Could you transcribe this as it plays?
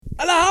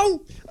Hello!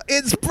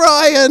 It's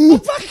Brian!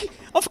 Fuck!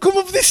 I've come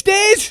up the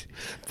stairs!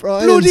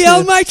 Brian, Bloody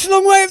hell, mate, it's a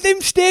long way up them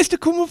stairs to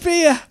come up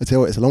here. I tell you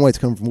what, it's a long way to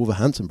come from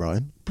Wolverhampton,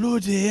 Brian.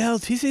 Bloody hell,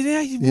 is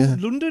it? Yeah.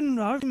 London,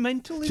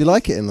 mental. Do you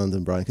like it in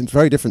London, Brian? It's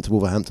very different to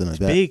Wolverhampton, I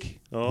bet.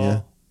 Big. Oh.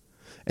 Yeah.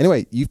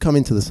 Anyway, you've come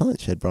into the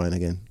science shed, Brian,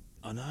 again.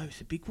 I know,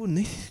 it's a big one.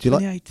 This is Do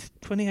you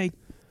 28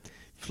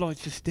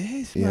 flights of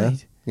stairs, Yeah.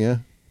 mate. Yeah.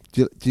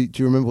 Do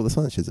you remember what the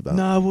science shed's about?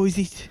 No, what is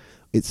it?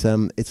 It's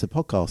a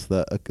podcast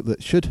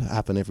that should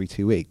happen every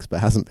 2 weeks, but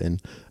hasn't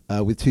been,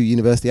 with two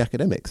university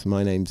academics.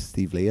 My name's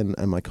Steve Lee, and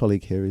my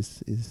colleague here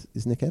is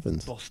Nick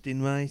Evans.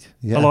 Boston, mate.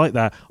 Yeah. I like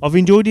that. I've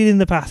enjoyed it in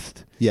the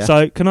past. Yeah.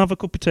 So, can I have a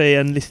cup of tea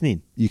and listen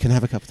in? You can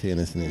have a cup of tea and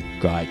listen in.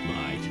 Great,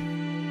 mate.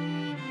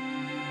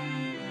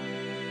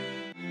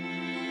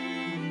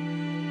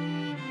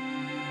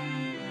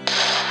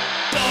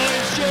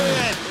 Science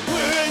shed!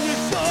 We're in the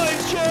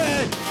science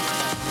shed!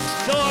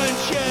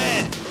 Science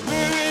shed!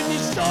 We're in the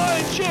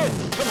science shed!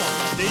 Come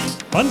on,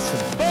 Steve.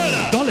 Bunsen.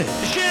 Burner! Dolly.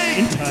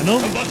 Machine! Internal.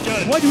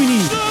 Combustion! Why do we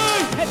need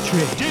Steam!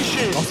 Petri?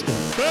 Dishes! Oscar.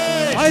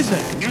 Space!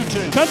 Isaac.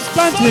 Newton!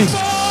 Transplanting.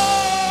 Science!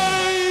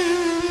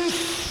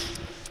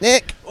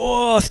 Nick!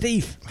 Oh,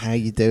 Steve. How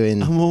you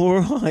doing? I'm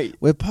alright.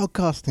 We're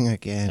podcasting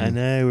again. I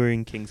know, we're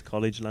in King's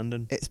College,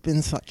 London. It's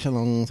been such a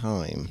long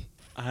time.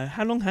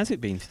 How long has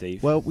it been,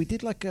 Steve? Well, we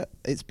did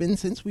it's been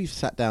since we've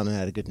sat down and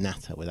had a good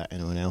natter without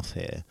anyone else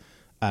here,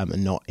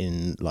 and not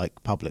in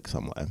public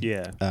somewhere.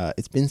 Yeah.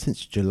 It's been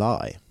since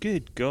July.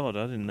 Good God,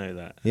 I didn't know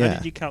that. Yeah. How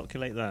did you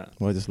calculate that?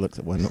 Well, I just looked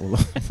at when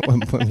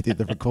when we did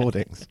the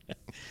recordings.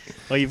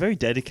 Well, you're very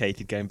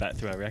dedicated going back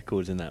through our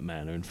records in that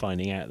manner and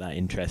finding out that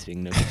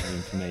interesting nugget of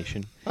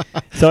information.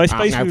 So I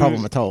suppose no we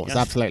problem were, at all. It's I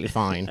s- absolutely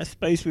fine. I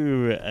suppose we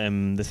were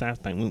at the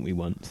South Bank, weren't we,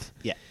 once?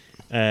 Yeah.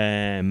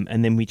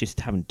 And then we just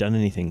haven't done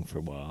anything for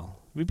a while.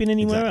 Have we been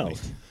anywhere Exactly.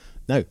 else?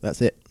 No,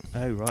 that's it.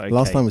 Oh, right, okay.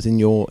 Last time was in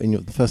your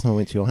the first time I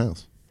went to your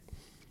house.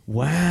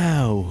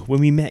 Wow,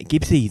 when we met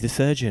Gibbsy, the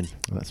surgeon.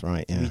 That's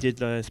right. Yeah. We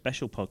did a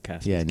special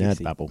podcast. Yeah, with Nerd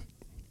Gibbsy. Babble.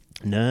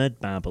 Nerd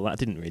Babble. That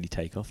didn't really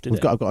take off, did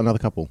it? I've got another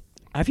couple.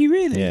 Have you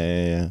really?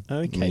 Yeah.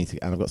 Okay.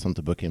 And I've got some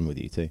to book in with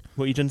you too.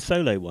 What, you done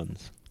solo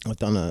ones? I've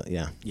done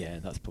yeah. Yeah,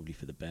 that's probably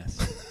for the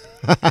best.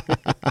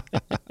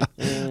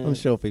 I'm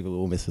sure people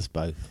will miss us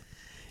both.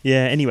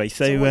 Yeah, anyway,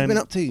 so... what have you been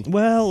up to?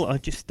 Well, I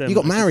just... You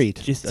got married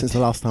just since the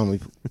last time we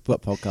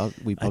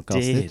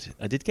podcasted.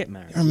 I did get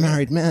married. You're a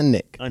married man,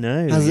 Nick. I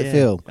know. How does it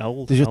feel?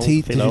 Old, Does your old,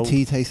 tea feel old.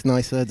 taste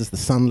nicer? Does the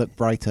sun look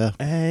brighter?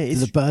 Does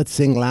It's, the birds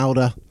sing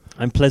louder?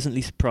 I'm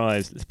pleasantly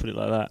surprised, let's put it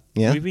like that.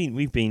 Yeah?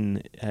 We've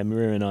been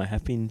Maria and I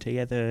have been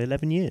together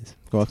 11 years.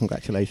 Well,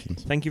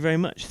 congratulations. Thank you very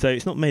much. So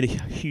it's not made a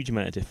huge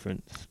amount of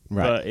difference.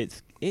 Right.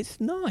 But it's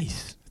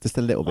nice. Just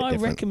a little bit I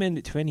different. recommend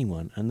it to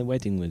anyone, and the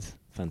wedding was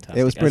fantastic.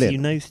 It was brilliant. As you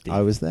know, Steve.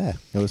 I was there.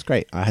 It was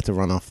great. I had to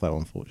run off though,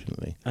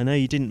 unfortunately. I know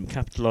you didn't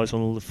capitalise on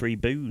all the free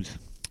booze.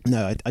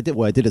 No, I did.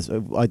 Well,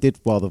 I did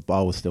while the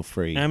bar was still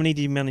free. How many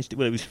did you manage to...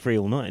 Well, it was free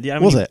all night.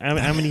 Was it? How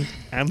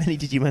many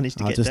did you manage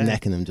to I get was just down?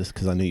 necking them just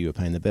because I knew you were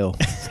paying the bill.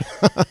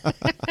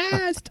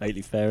 That's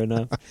totally fair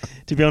enough.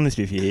 To be honest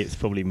with you, it's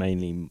probably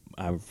mainly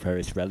our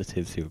various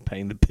relatives who are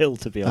paying the bill,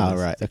 to be honest.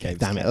 Oh, right. The Okay. game's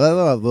Damn it. kept.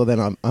 Well, then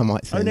I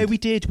might Oh send. no, we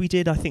did.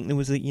 I think there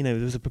was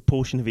a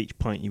proportion of each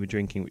pint you were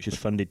drinking which was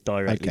funded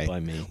directly Okay. by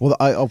me. Well,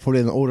 I'll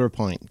probably order a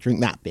pint, drink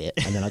that bit,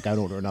 and then I'll go and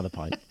order another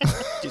pint.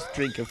 Just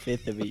drink a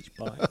fifth of each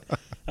pint.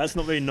 That's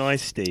not very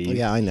nice, Steve.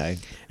 Yeah, I know.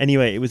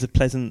 Anyway, it was a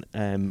pleasant,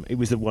 it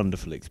was a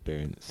wonderful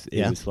experience. It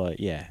Yeah? was like,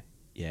 yeah,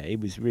 it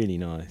was really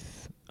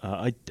nice.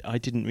 I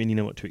didn't really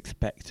know what to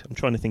expect. I'm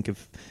trying to think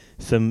of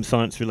some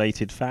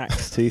science-related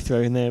facts to throw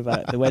in there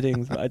about the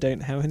weddings, but I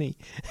don't have any.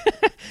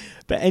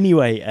 But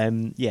anyway,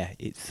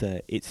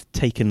 it's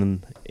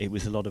taken. It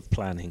was a lot of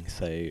planning,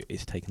 so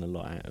it's taken a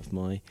lot out of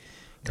my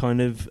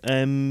kind of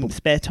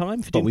spare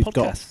time for But doing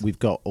podcasts. we've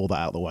got all that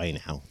out of the way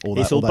now.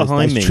 It's all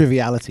behind those me.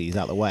 trivialities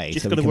out of the way.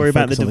 Just so got to we can worry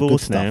about the focus on good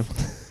divorce now.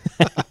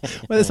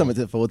 stuff. Well, there's something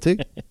to look forward to.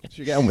 Should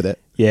we get on with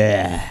it?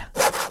 Yeah.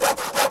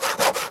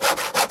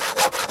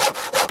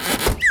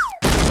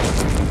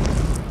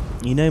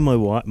 You know my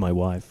wife.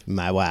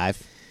 My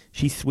wife.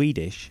 She's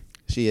Swedish.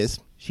 She is.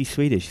 She's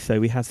Swedish, so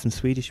we had some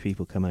Swedish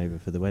people come over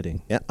for the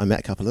wedding. Yeah, I met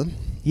a couple of them.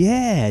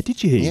 Yeah,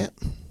 did you? Yeah.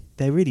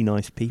 They're really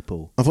nice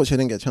people. Unfortunately,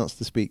 I didn't get a chance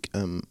to speak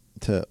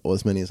to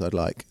as many as I'd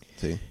like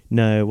to.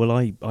 No, well,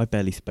 I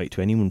barely spoke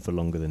to anyone for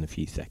longer than a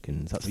few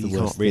seconds. That's You the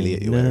can't worst really thing.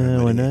 at your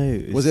No, I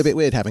wedding, know. Was it a bit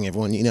weird having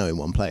everyone you know in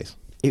one place?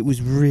 It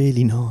was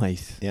really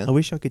nice. Yeah? I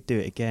wish I could do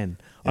it again.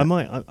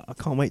 Yeah. I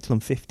can't wait till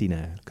I'm 50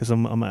 now, because I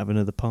might have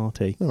another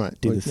party. All right.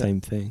 Do well, the yeah, same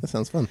thing. That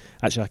sounds fun.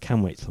 Actually, I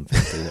can wait till I'm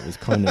 50. That was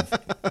kind of,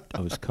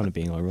 I was kind of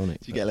being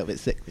ironic. Did you get a little bit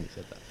sick when you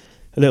said that?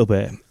 A little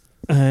bit.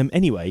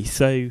 Anyway,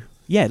 so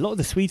yeah, a lot of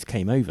the Swedes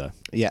came over,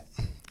 Yeah.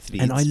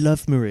 and I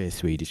love Maria's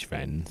Swedish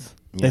friends.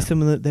 Yeah.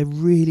 They're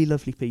really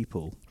lovely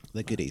people.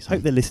 They're goodies.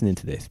 Hope they're listening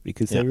to this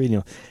because they're Yeah. really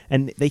nice.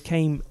 And they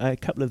came. A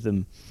couple of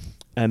them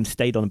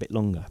stayed on a bit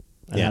longer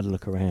and Yeah. had a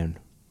look around.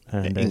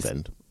 And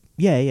England.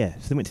 Yeah.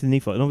 So they went to the new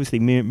fight, and obviously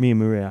me and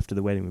Maria after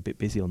the wedding were a bit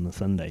busy on the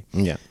Sunday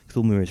Yeah. because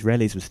all Maria's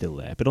relatives were still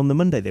there. But on the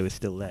Monday they were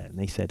still there, and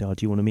they said, "Oh,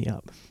 do you want to meet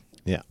up?"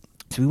 Yeah.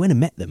 So we went and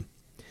met them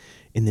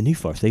in the New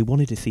Forest. They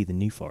wanted to see the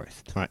New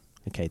Forest. Right.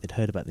 Okay, they'd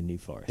heard about the New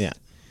Forest. Yeah.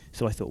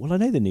 So I thought, well, I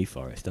know the New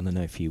Forest and I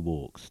know a few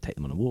walks. Take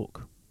them on a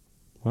walk.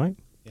 Right?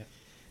 Yeah.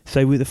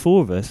 So with the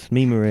four of us,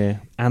 me,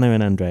 Maria, Anna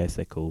and Andreas,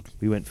 they're called,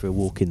 we went for a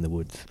walk in the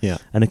woods. Yeah.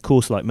 And of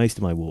course, like most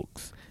of my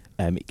walks,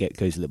 it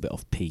goes a little bit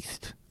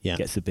off-piste. Yeah.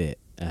 Gets a bit,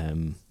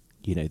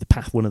 the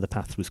path, one of the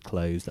paths was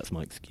closed. That's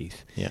my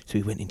excuse. Yeah. So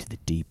we went into the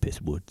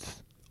deepest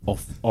woods,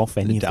 off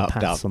any of the dark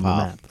paths on path.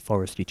 the map,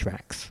 forestry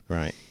tracks.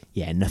 Right.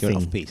 Yeah, You nothing.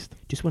 went off-piste.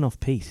 Just went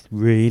off-piste.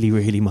 Really,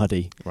 really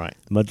muddy. Right.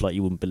 Mud like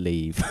you wouldn't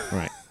believe.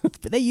 Right.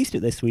 But they're used to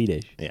it. They're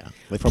Swedish. Yeah.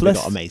 They've probably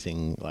Plus- got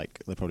amazing,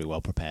 they're probably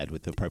well prepared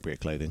with the appropriate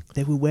clothing.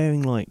 They were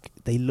wearing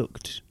they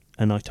looked,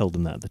 and I told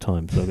them that at the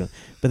time,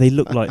 but they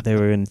looked like they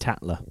were in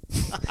Tatler.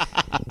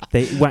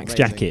 They wax Amazing.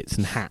 jackets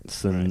and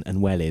hats and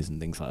wellies and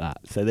things like that.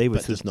 So they were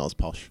But just not as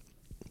posh.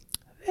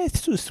 they're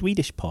sort of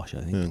Swedish posh,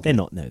 I think. Okay. They're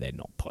not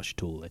posh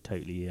at all. They're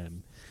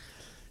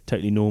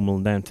totally normal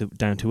and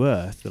down to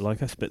earth. They're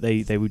like us, but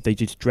they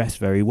just dress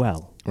very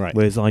well. Right.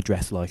 Whereas I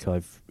dress like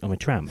I'm a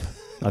tramp.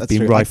 I've That's been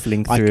true.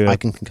 rifling through I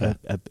can concur.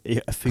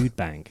 a food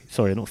bank.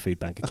 Sorry, not food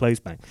bank, a clothes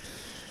bank.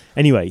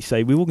 Anyway,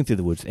 so we're walking through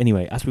the woods.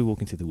 Anyway, as we're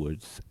walking through the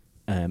woods,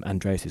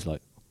 Andreas is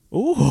like,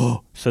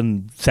 oh,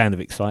 some sound of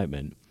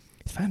excitement.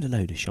 He's found a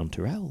load of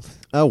chanterelles.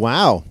 Oh,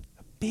 wow.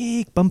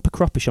 Big bumper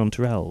crop of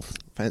chanterelles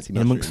Fancy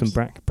amongst some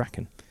mushrooms.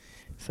 bracken.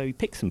 So he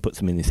picks them, puts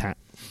them in his hat.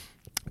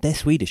 They're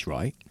Swedish,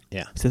 right?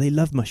 Yeah. So they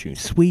love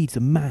mushrooms. Swedes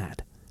are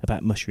mad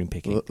about mushroom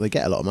picking. Well, they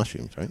get a lot of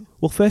mushrooms, right?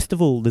 Well, first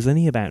of all, there's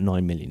only about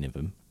 9 million of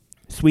them.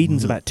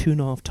 Sweden's Mhm. about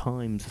 2.5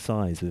 times the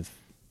size of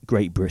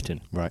Great Britain.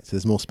 Right. So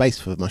there's more space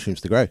for mushrooms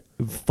to grow.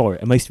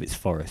 And most of it's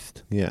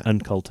forest, Yeah.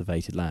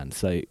 uncultivated land.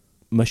 So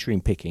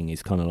mushroom picking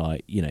is kind of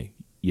like,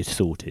 you're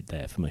sorted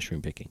there for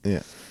mushroom picking.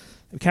 Yeah.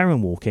 We carry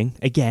on walking.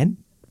 Again,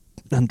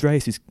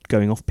 Andreas is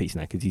going off piece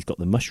now because he's got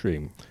the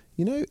mushroom.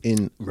 You know,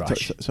 in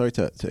Rush. sorry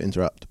to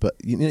interrupt, but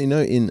you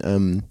know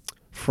in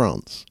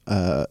France,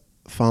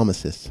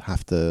 pharmacists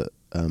have to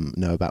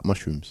know about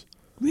mushrooms.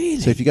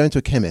 Really? So if you go into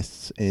a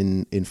chemist's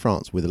in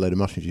France with a load of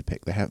mushrooms you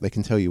pick, they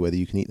can tell you whether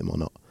you can eat them or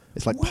not.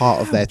 It's like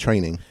part of their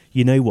training,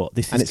 You know what?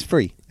 and it's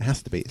free. It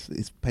has to be.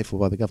 It's paid for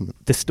by the government.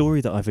 The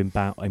story that I've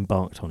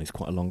embarked on is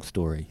quite a long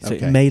story, so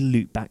Okay. it may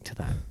loop back to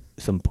that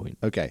at some point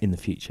Okay. in the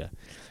future.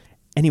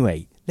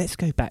 Anyway, let's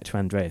go back to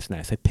Andreas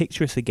now. So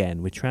picture us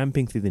again. We're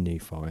tramping through the New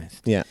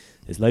Forest. Yeah.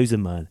 There's loads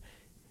of mud.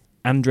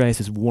 Andreas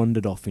has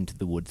wandered off into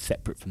the woods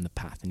separate from the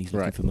path, and he's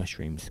looking Right. for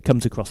mushrooms.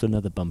 Comes across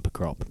another bumper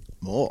crop.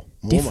 More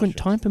Different mushrooms.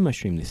 type of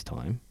mushroom this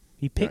time.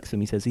 He picks Right. them.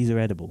 He says, these are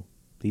edible.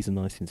 These are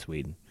nice in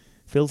Sweden.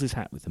 Fills his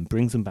hat with them.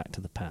 Brings them back to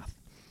the path.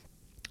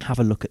 Have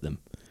a look at them.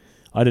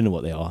 I don't know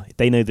what they are.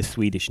 They know the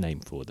Swedish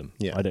name for them.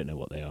 Yeah. I don't know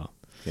what they are.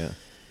 Yeah.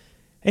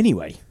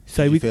 Anyway,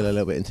 so Did we you feel a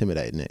little bit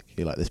intimidated, Nick?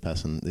 You're like, this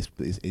person.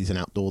 He's an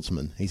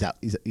outdoorsman.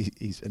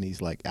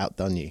 He's like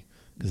outdone you.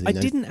 'Cause he I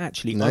knows- didn't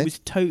actually. No? I was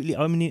totally.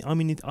 I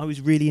mean, I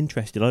was really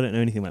interested. I don't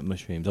know anything about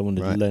mushrooms. I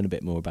wanted Right. to learn a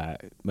bit more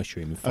about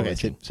mushroom and Okay,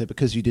 foraging. so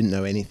because you didn't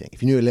know anything,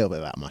 if you knew a little bit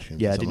about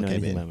mushrooms, Yeah, and I didn't someone know came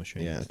anything in- about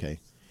mushrooms. Yeah, okay.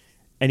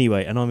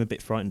 Anyway, and I'm a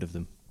bit frightened of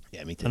them.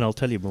 Yeah, me too. And I'll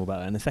tell you more about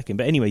that in a second.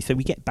 But anyway, so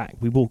we get back.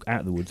 We walk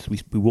out of the woods. We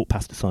walk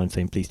past a sign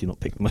saying, "Please do not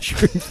pick the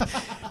mushrooms."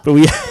 but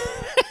we,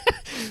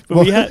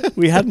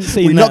 we hadn't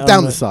seen. We that knocked on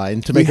down the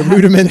sign to make a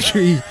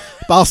rudimentary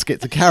basket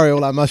to carry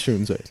all our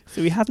mushrooms with.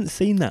 So we hadn't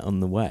seen that on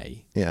the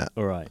way. Yeah.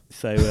 All right.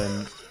 So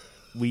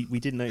we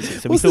didn't notice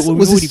it. So Was we thought, this, well,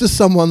 was we've this already. just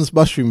someone's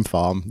mushroom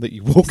farm that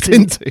you walked It's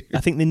in- into?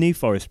 I think the New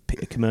Forest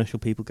commercial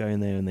people go in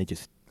there and they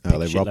just Oh,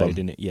 they pick rob shitload 'em.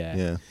 in it. Yeah.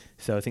 Yeah.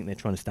 So I think they're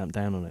trying to stamp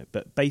down on it.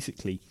 But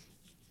basically,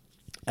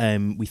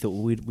 we thought,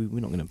 well, we're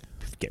not going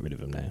to get rid of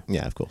them now.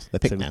 Yeah, of course. They're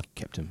picked So we now.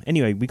 kept them.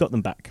 Anyway, we got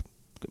them back.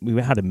 We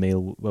had a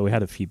meal. Well, we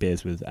had a few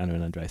beers with Anna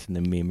and Andreas, and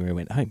then me and Maria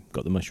went home,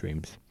 got the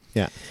mushrooms.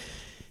 Yeah.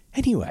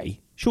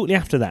 Anyway, shortly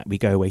after that, we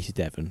go away to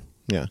Devon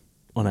Yeah.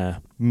 on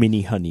a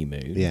mini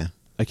honeymoon. Yeah.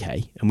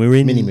 Okay, and we're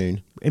in Mini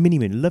moon. a mini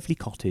moon, a lovely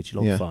cottage,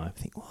 log Yeah. fire. I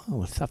think, wow,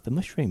 let's have the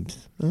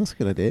mushrooms. Oh, that's a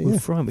good idea. We'll Yeah.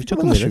 fry 'em. We Get took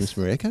the them with mushrooms, us.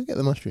 Maria. Go get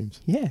the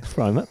mushrooms. Yeah,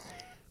 fry them up.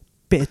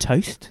 Bit of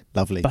toast,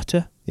 Lovely.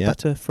 butter, Yeah.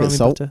 butter, Bit fry of 'em in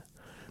salt. butter.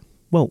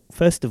 Well,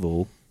 first of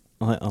all,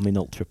 I'm in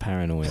ultra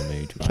paranoia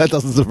mood. Right? That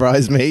doesn't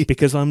surprise me.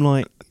 Because I'm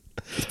like,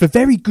 for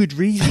very good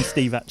reason,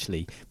 Steve,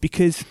 actually.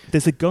 Because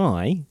there's a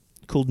guy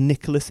called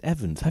Nicholas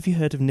Evans. Have you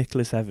heard of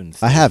Nicholas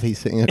Evans? I have. He's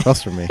sitting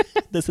across from me.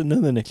 There's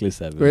another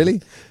Nicholas Evans.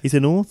 Really? He's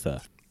an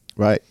author.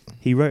 Right.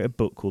 He wrote a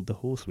book called The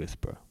Horse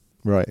Whisperer.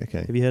 Right.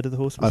 Okay. Have you heard of The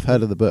Horse Whisperer? I've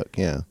heard of the book.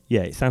 Yeah.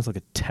 Yeah, it sounds like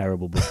a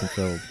terrible book and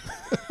film.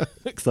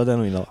 Because I don't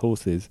really like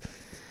horses.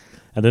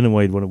 I don't know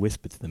why you'd want to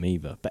whisper to them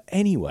either. But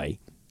anyway,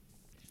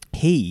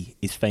 he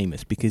is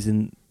famous because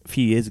a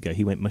few years ago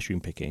he went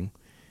mushroom picking,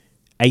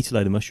 ate a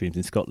load of mushrooms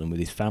in Scotland with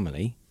his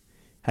family,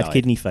 had Died.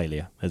 kidney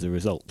failure as a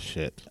result.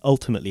 Shit.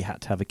 Ultimately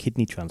had to have a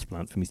kidney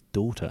transplant from his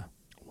daughter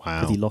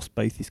Wow. because he lost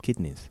both his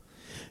kidneys.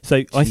 So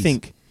I Jeez.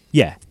 think,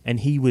 yeah, and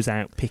he was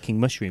out picking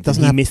mushrooms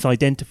Doesn't and he have-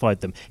 misidentified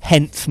them.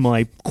 Hence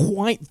my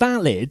quite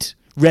valid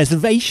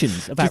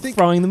reservations about think-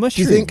 frying the Do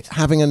mushrooms. you think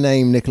having a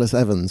name Nicholas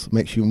Evans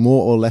makes you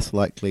more or less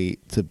likely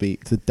to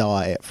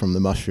die from the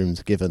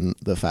mushrooms, given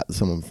the fact that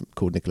someone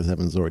called Nicholas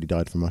Evans already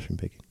died from mushroom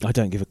picking? I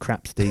don't give a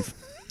crap, Steve.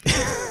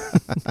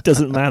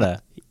 Doesn't matter.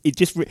 It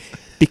just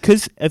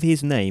because of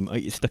his name,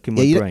 it's stuck in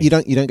my brain. You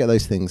don't get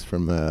those things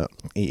from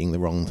eating the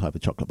wrong type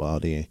of chocolate bar,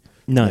 do you?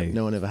 No.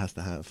 No one ever has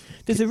to have.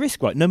 There's a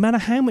risk, right? No matter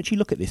how much you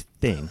look at this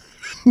thing,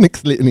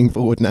 Nick's leaning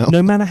forward now.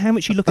 no matter how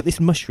much you look at this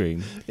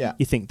mushroom, Yeah.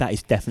 you think that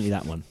is definitely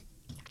that one.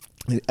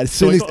 As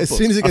So soon I've as got a book.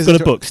 it I've goes got a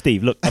into- book,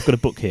 Steve. Look, I've got a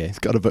book here. It's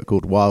got a book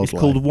called Wildlife. It's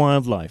called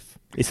Wildlife.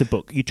 It's a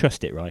book. You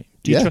trust it, right?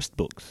 Do you Yeah. trust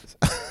books?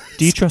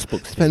 Do you trust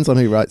books? Steve? Depends on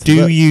who writes. Do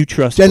the book. you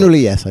trust Generally,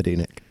 yes, I do,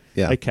 Nick.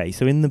 Yeah. books? Okay,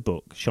 so in the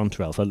book,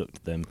 chanterelles, I looked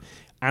at them.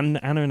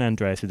 And Anna and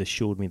Andreas had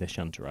assured me they're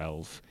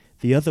chanterelles.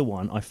 The other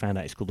one I found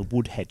out is called a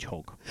wood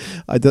hedgehog.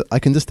 I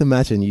can just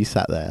imagine you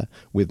sat there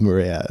with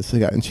Maria,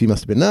 and she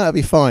must have been, no, it'll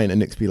be fine. And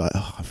Nick's be like,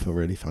 oh, I feel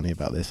really funny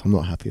about this. I'm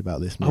not happy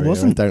about this, Maria.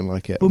 wasn't. I don't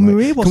like it. Well, I'm like,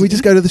 Maria can we wasn't.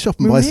 just go to the shop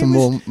and buy Maria some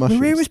more mushrooms?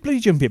 Maria was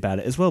bloody jumpy about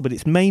it as well, but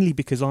it's mainly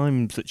because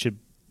I'm such a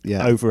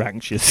yeah.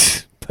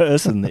 over-anxious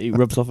person that it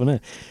rubs off on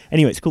her.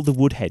 Anyway, it's called the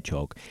wood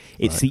hedgehog.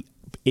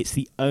 It's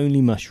the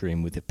only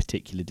mushroom with a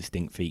particular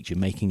distinct feature,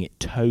 making it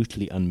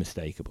totally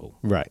unmistakable.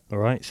 Right. All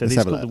right, so Let's this is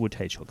have a called look. the wood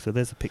hedgehog. So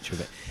there's a picture of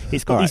it.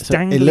 It's got All right, these so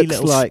dangly it looks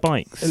little like,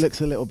 spikes. It looks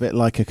a little bit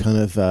like a kind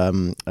of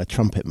a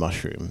trumpet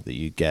mushroom that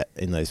you get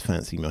in those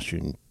fancy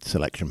mushroom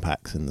selection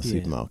packs in the Yeah.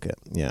 supermarket.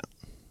 Yeah.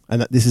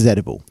 And this is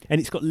edible.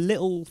 And it's got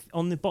little,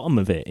 on the bottom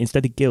of it,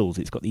 instead of gills,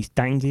 it's got these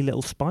dangly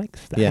little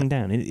spikes that Yeah. hang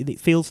down. And it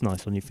feels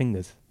nice on your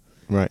fingers.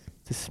 Right.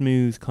 It's a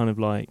smooth, kind of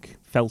like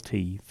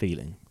felty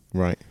feeling.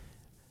 Right.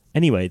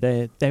 Anyway,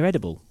 they're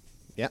edible.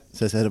 Yeah.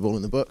 So it's edible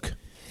in the book.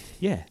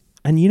 Yeah.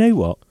 And you know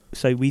what?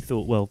 So we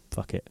thought, well,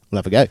 fuck it. We'll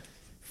have a go.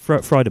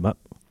 Fried them up.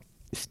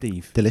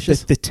 Steve.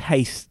 Delicious. The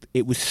taste,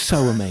 it was so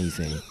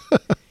amazing.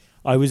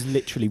 I was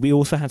literally, we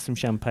also had some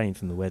champagne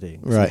from the wedding.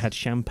 So Right. we had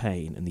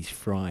champagne and these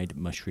fried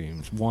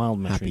mushrooms, wild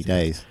mushrooms. Happy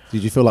days.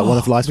 Did you feel like one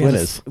of life's we had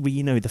winners?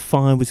 the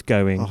fire was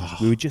going. Oh.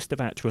 We were just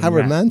about to How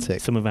unwrap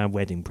romantic. some of our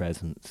wedding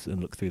presents and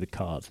look through the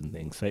cards and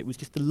things. So it was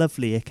just a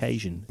lovely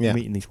occasion Yeah. of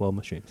eating these wild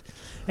mushrooms.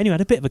 Anyway, I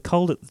had a bit of a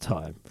cold at the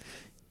time.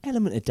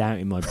 Element of doubt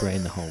in my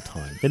brain the whole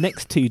time. The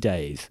next 2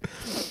 days,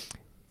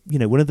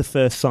 one of the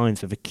first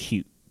signs of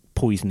acute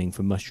poisoning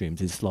from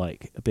mushrooms is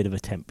like a bit of a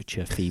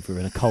temperature, fever,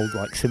 and a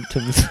cold-like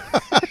symptoms.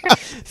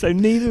 So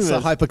neither of So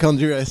us.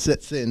 hypochondria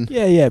sits in,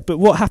 Yeah. But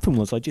what happened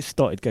was I just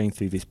started going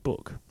through this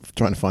book.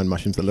 trying to find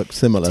mushrooms that look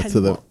similar Tell to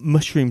you the. what,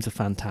 mushrooms are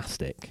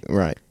fantastic.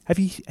 Right. Could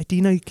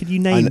you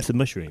name kn- some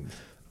mushrooms?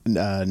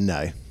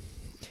 No.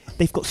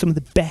 They've got some of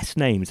the best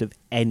names of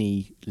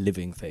any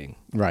living thing.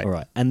 Right. All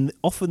right. And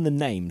often the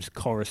names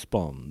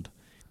correspond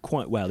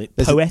quite well.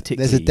 There's Poetically.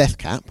 there's a death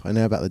cap. I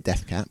know about the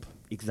death cap.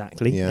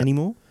 Exactly. Yeah. Any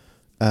more?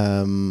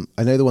 I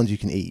know the ones you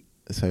can eat.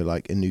 So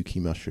like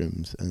inuki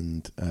mushrooms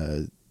and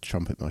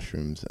trumpet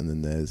mushrooms, and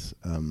then there's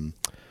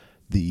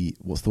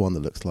what's the one that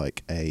looks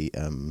like a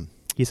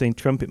You're saying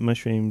trumpet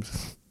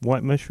mushrooms,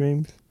 white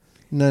mushrooms,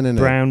 no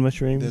brown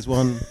mushrooms? There's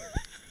one.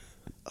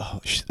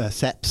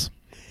 Seps.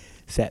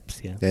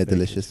 Seps, yeah. They're Very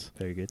delicious. Good.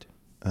 Very good.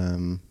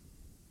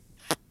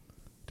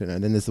 Don't know.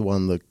 And then there's the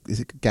one that is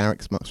it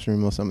Garrick's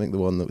mushroom or something? The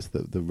one that was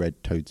the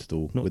red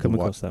toadstool Not with come the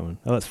white across that one.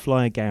 Oh, that's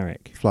Flyer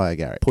Garrick. flyer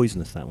Garrick.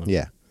 Poisonous, that one.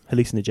 Yeah.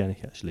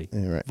 Hallucinogenic, actually.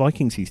 Yeah, right.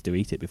 Vikings used to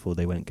eat it before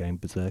they went going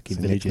berserk in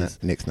So villages.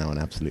 Nick's now an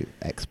absolute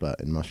expert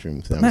in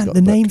mushrooms. Now he's Man, got the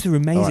a book. names are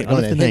amazing. All right, I go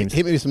on love the then. names.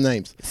 Hit me with some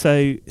names.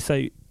 So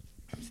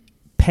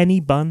penny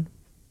bun.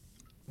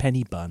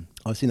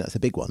 I've seen that's a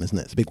big one, isn't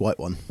it? It's a big white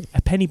one.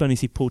 A penny bun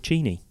is your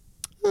porcini.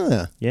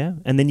 Ah, Yeah.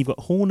 And then you've got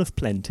horn of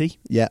plenty,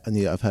 yeah, and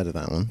yeah, I've heard of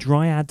that one.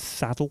 dryad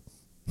saddle,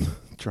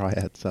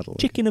 Dryad saddle.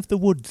 chicken of the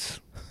woods.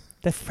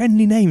 They're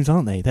friendly names,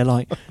 aren't they? They're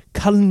like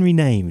culinary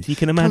names. You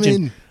can Come imagine.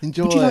 in,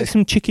 enjoy. Would you like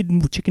some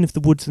chicken of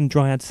the woods and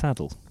dryad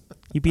saddle?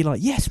 You'd be like,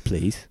 yes,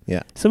 please.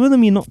 Yeah, Some of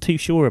them you're not too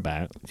sure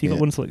about. So you've Yeah.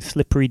 got ones like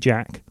slippery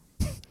Jack,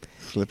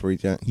 slippery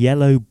Jack.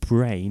 yellow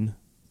brain,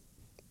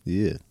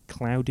 Yeah,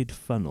 clouded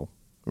funnel.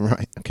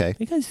 right. Okay.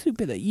 Because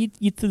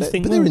you'd sort of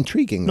think, But they're well,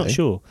 intriguing. not though.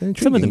 sure. They're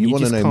Some of intriguing. them You you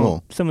want to just know can't.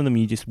 more. Some of them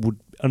you just would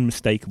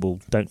unmistakable.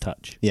 Don't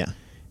touch. Yeah.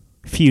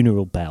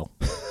 Funeral bell.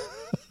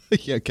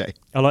 Yeah, okay.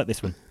 I like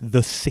this one.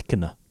 The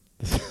sickener.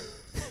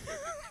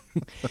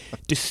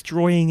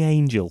 Destroying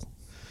angel.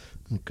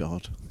 Oh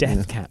God.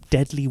 Death cap.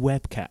 Deadly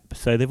web cap.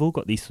 So they've all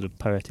got these sort of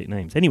poetic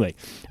names. Anyway,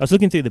 I was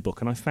looking through the book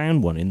and I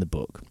found one in the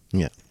book.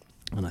 Yeah.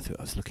 And I thought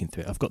I was looking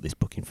through it. I've got this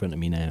book in front of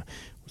me now.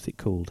 What's it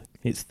called?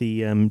 It's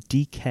the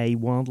DK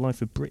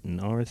Wildlife of Britain,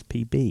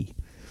 RSPB.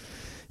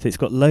 So it's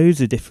got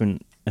loads of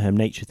different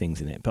nature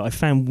things in it. But I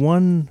found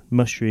one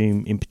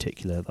mushroom in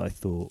particular that I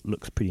thought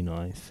looks pretty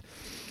nice.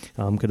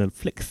 I'm going to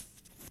flick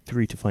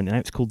through to find it out.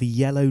 It's called the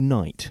yellow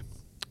knight.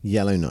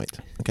 Yellow Knight.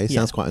 Okay, Yeah.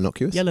 sounds quite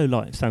innocuous. Yellow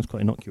light sounds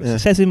quite innocuous. Yeah. It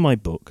says in my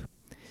book,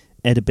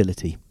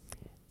 edibility.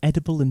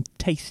 Edible and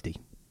tasty.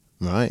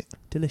 Right.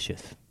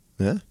 Delicious.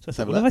 Yeah. So I Let's thought,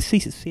 have a well, if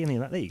look. I see any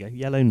of that, there you go.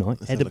 Yellow knight,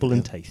 Let's have a edible look,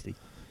 and yeah. tasty.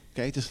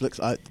 Okay, just looks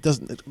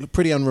doesn't it look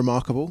pretty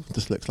unremarkable.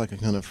 Just looks like a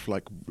kind of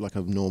like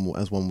a normal,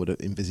 as one would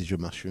envisage a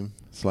mushroom,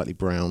 slightly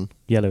brown.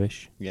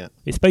 Yellowish. Yeah,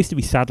 It's supposed to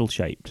be saddle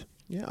shaped.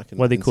 yeah. I can.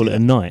 Why I they can call see it a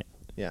that. knight?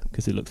 Yeah.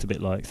 Because it looks a bit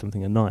like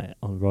something a knight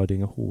on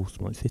riding a horse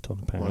might sit on.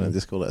 Why Apparently. don't they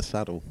just call it a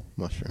saddle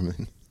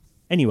mushroom?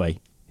 Anyway,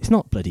 it's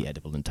not bloody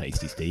edible and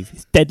tasty, Steve.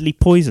 It's deadly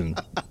poison.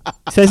 It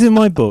says in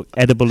my book,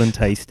 edible and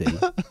tasty.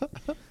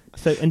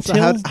 So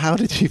until how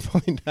did you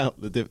find out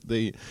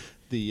the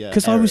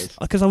because I was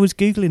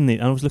googling it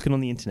and I was looking on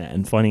the internet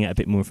and finding out a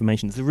bit more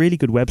information. There's a really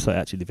good website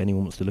actually if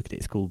anyone wants to look at it.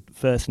 It's called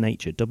First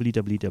Nature,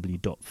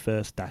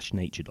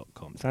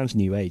 www.first-nature.com. It sounds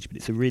new age, but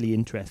it's a really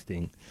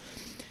interesting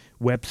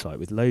website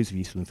with loads of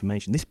useful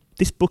information. This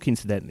book,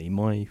 incidentally,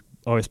 my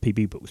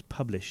RSPB book, was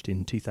published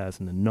in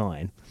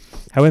 2009.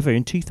 However,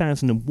 in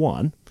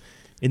 2001,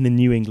 in the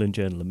New England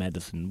Journal of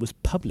Medicine, was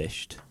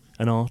published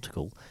an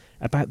article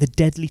about the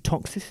deadly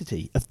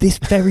toxicity of this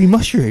very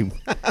mushroom.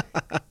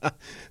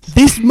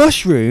 This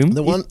mushroom,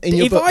 The one in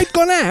your if book. I'd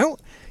gone out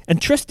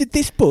and trusted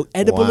this book,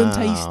 edible and Wow.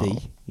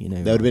 tasty, you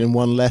know. There would have been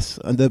one less,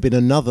 and there would have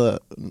been another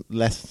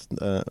less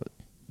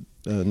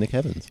Nick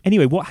Evans.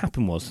 Anyway, what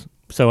happened was,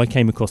 so I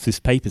came across this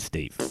paper,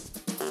 Steve.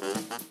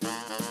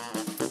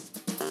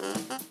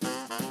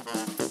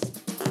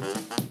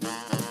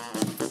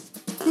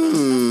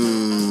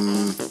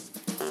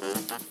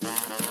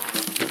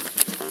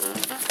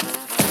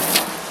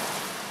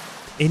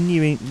 In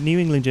New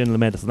England Journal of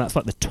Medicine, that's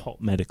like the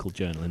top medical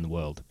journal in the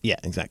world. Yeah,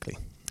 exactly.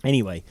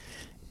 Anyway,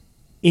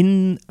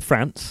 in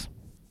France,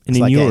 and It's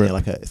in like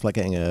Europe, it's like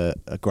getting a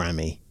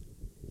Grammy.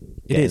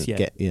 it is, yeah.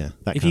 That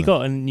If kind you of-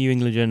 got a New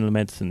England Journal of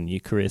Medicine, your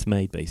career's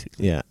made,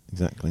 basically. Yeah,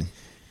 exactly.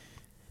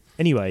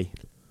 Anyway,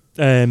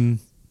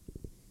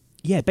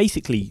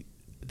 basically,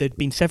 there'd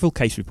been several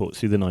case reports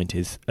through the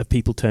 90s of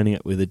people turning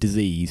up with a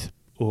disease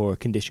or a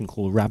condition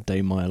called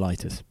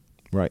rhabdomyolysis.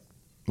 Right.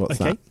 What's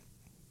Okay. that?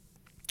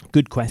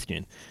 Good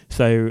question.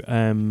 So,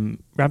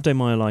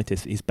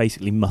 rhabdomyolytis is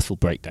basically muscle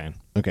breakdown.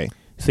 Okay.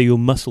 So your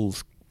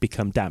muscles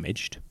become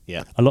damaged.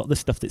 Yeah. A lot of the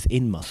stuff that's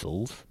in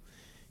muscles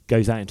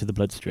goes out into the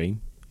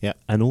bloodstream. Yeah.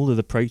 And all of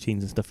the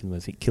proteins and stuff in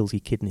those, it kills your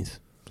kidneys.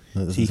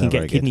 No, So doesn't you can sound get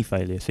very good. kidney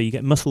failure. So you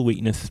get muscle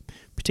weakness,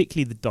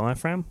 particularly the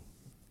diaphragm,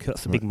 'cause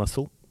that's a big Right.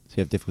 muscle. So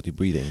you have difficulty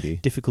breathing, do you?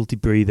 Difficulty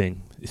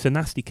breathing. It's a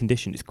nasty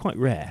condition. It's quite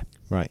rare.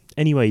 Right.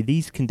 Anyway,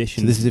 these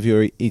conditions... So this is if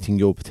you're eating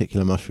your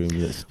particular mushroom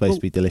that's supposed Well,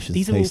 to be delicious.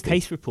 These and are all tasty.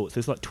 case reports.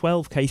 There's like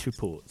 12 case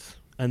reports,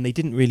 and they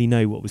didn't really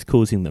know what was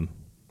causing them.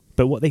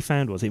 But what they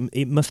found was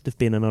it must have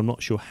been, and I'm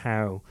not sure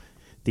how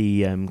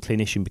the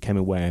clinician became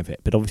aware of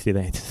it, but obviously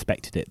they had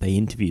suspected it. They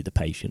interviewed the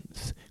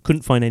patients,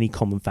 couldn't find any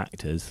common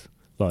factors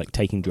like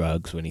taking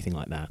drugs or anything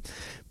like that.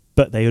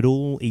 But they had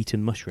all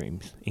eaten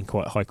mushrooms in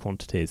quite high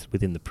quantities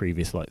within the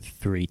previous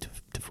 3 to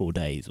 4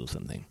 days or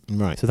something.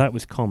 Right. So that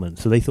was common.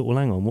 So they thought, well,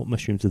 hang on, what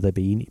mushrooms have they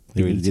been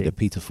They really eating? did a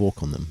Peter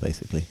Falk on them,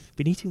 basically.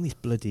 Been eating this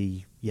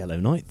bloody yellow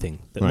night thing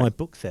that Right. my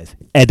book says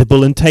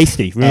edible and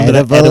tasty. Remember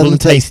that? Edible and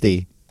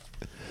tasty.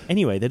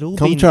 Anyway, they'd all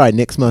Come been try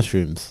Nick's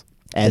mushrooms.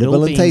 They'd all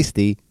Edible and been-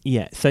 tasty.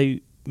 Yeah, so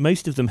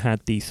most of them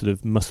had these sort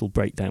of muscle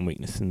breakdown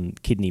weakness and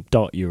kidney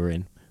dark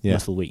urine, Yeah.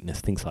 muscle weakness,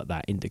 things like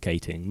that,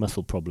 indicating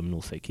muscle problem and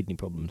also kidney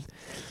problems.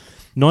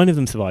 9 of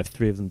them survived,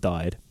 3 of them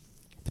died.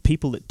 The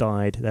people that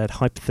died, they had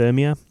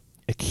hypothermia,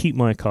 acute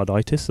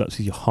myocarditis, that's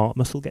your heart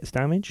muscle gets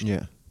damaged,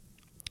 Yeah.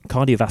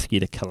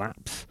 cardiovascular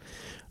collapse,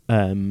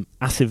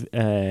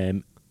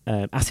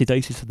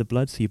 acidosis of the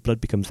blood, so your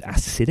blood becomes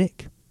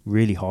acidic,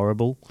 really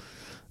horrible,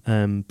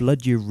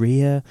 blood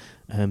urea,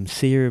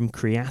 serum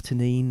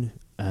creatinine,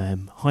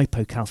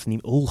 hypocalcemia,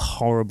 all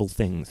horrible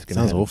things. gonna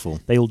Sounds happen. awful.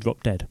 They all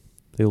dropped dead.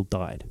 They all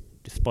died.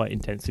 Despite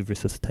intensive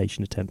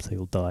resuscitation attempts, they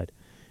all died.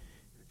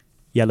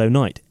 Yellow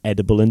night,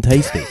 edible and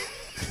tasty.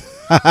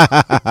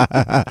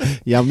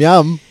 Yum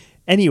yum.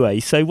 Anyway,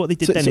 so what they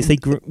did then is they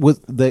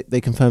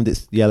they confirmed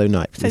it's yellow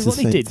night. So It's what the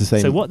they same- did, the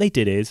same- so what they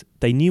did is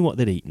they knew what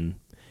they'd eaten.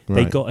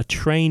 They right. got a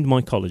trained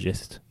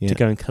mycologist Yeah. to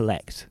go and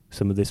collect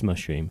some of this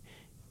mushroom,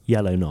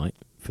 yellow night,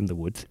 from the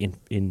woods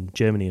in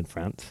Germany and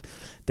France.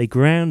 They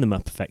ground them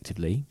up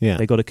effectively. Yeah.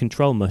 They got a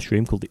control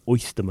mushroom called the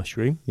oyster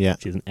mushroom, Yeah.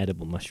 which is an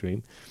edible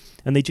mushroom,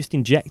 and they just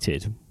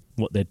injected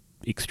what they'd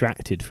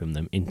extracted from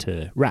them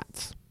into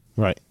rats.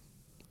 Right.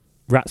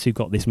 Rats who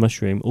got this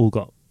mushroom all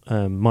got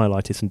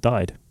myelitis and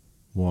died.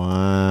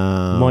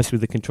 Wow. Mice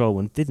with the control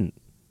one didn't.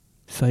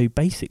 So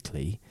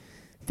basically,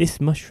 this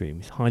mushroom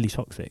is highly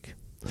toxic.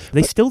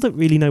 They still don't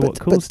really know what but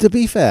caused to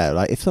be fair,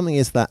 like if something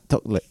is that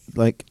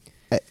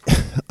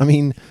I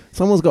mean,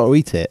 someone's got to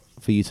eat it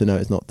for you to know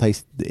it's not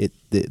that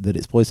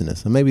it's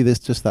poisonous. And maybe there's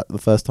just that the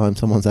first time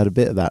someone's had a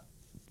bit of that,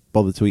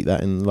 bothered to eat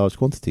that in large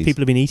quantities.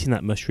 People have been eating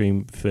that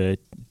mushroom for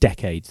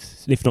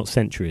decades, if not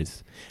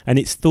centuries. And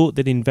it's thought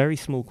that in very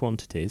small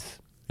quantities,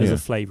 as Yeah. a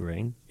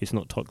flavouring, it's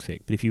not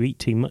toxic. But if you eat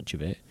too much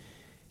of it,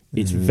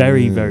 it's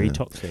very, very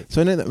toxic.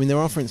 So I know that, I mean, there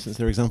are, for instance,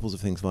 there are examples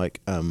of things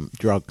like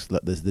drugs,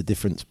 that there's the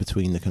difference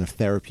between the kind of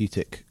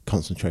therapeutic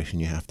concentration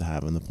you have to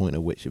have and the point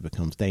at which it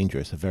becomes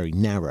dangerous are very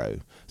narrow.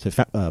 So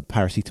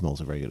paracetamol is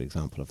a very good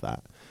example of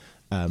that.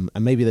 And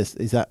maybe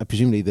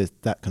presumably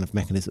that kind of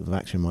mechanism of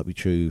action might be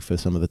true for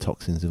some of the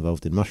toxins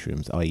involved in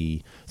mushrooms,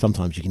 i.e.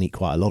 sometimes you can eat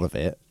quite a lot of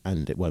it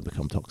and it won't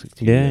become toxic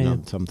to you. Yeah,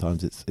 And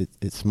sometimes it's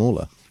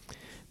smaller.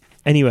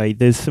 Anyway,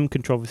 there's some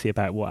controversy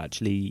about what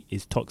actually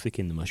is toxic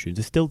in the mushrooms.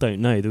 I still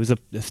don't know. There was a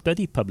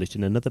study published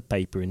in another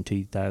paper in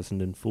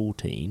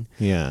 2014.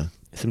 Yeah.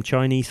 Some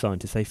Chinese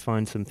scientists, they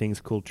find some things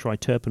called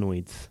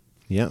triterpenoids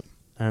Yeah.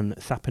 and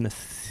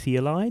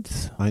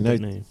saponicylides. I know.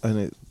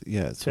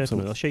 Yeah.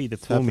 Terpenoid. I'll show you the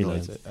formula.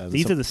 Terpenoids,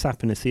 These are the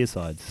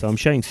saponicylides. So I'm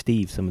showing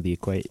Steve some of the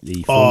Oh,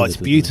 formulas it's of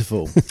them.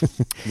 beautiful.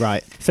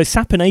 Right. So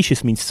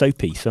saponaceous means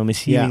soapy. So I'm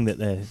assuming that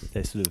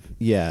they're sort of...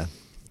 Yeah.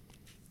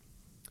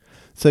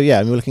 So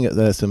yeah, we're looking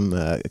at some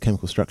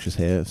chemical structures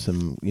here.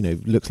 Some,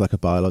 looks like a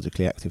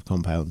biologically active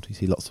compound. You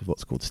see lots of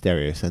what's called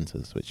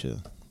stereocenters, which are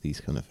these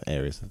kind of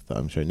areas that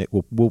I'm showing Nick.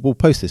 We'll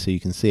post this so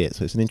you can see it.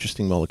 So it's an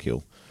interesting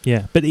molecule.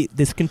 Yeah, but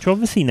there's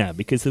controversy now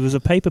because there was a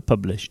paper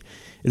published.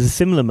 It's a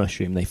similar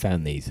mushroom they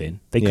found these in.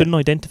 They couldn't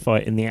identify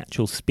it in the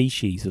actual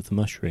species of the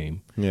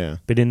mushroom. Yeah.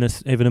 But in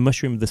a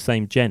mushroom of the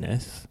same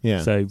genus,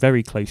 so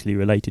very closely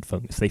related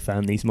fungus, they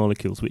found these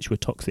molecules which were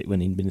toxic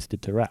when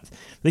administered to rats.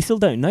 They still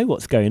don't know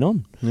what's going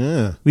on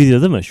with the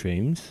other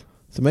mushrooms.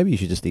 So maybe you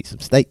should just eat some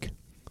steak.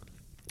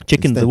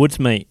 Chicken of the woods,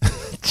 mate.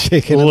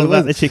 Chicken All of the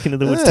about woods. the chicken of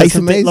the woods. Yeah, Tastes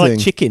it's a bit like amazing.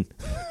 chicken.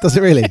 Does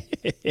it really?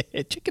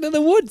 Chicken of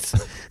the woods.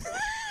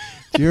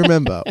 Do you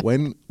remember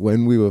when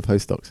we were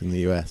postdocs in the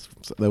US?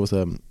 There was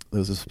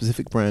a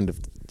specific brand of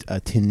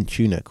tin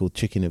tuna called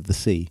Chicken of the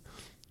Sea.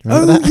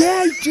 Remember that?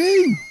 Yeah, I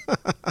do.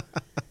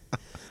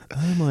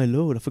 Oh my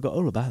lord, I forgot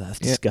all about that. That's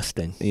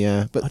disgusting.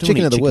 Yeah, but I don't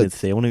Chicken want of to the eat chicken of Woods. the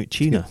sea. I want to eat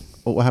tuna.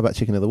 Well, how about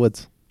Chicken of the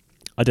Woods?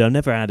 I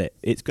never had it.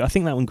 I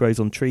think that one grows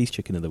on trees,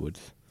 chicken of the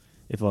woods,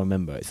 if I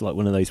remember. It's like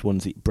one of those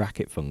ones that eat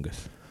bracket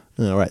fungus.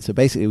 All right, so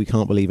basically we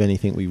can't believe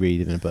anything we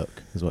read in a book,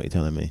 is what you're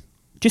telling me.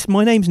 Just,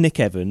 my name's Nick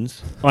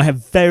Evans. I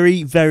have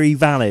very, very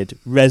valid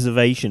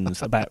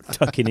reservations about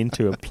tucking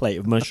into a plate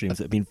of mushrooms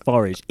that have been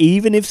foraged,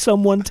 even if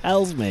someone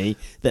tells me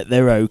that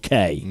they're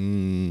okay.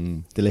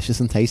 Delicious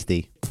and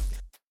tasty.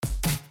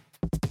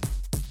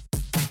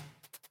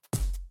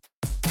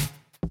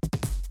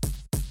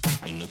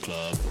 In the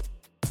club.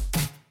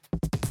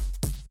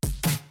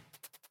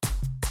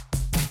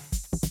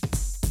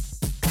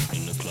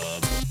 In the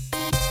club.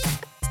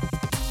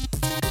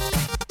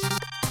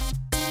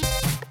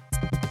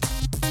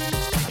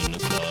 In the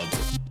club.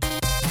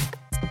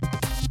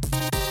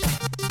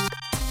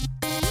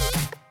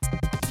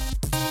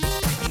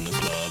 In the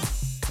club.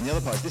 And the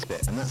other part is this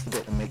bit, and that's the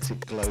bit that makes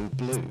it glow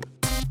blue.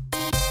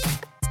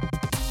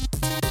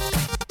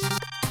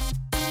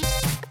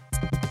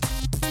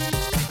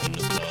 In the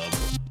club.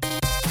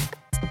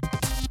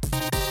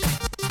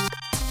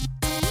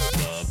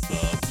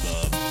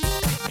 Club.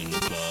 In the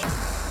club.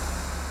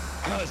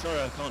 Oh,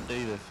 sorry, I can't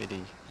do the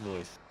Fiddy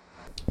voice.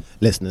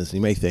 Listeners, you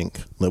may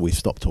think that we've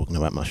stopped talking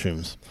about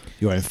mushrooms.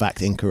 You are in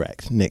fact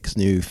incorrect. Nick's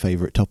new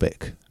favourite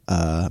topic,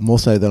 more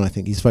so than I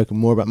think he's spoken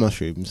more about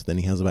mushrooms than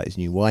he has about his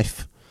new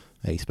wife.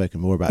 He's spoken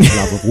more about his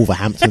love of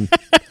Wolverhampton.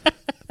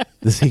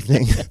 This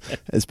evening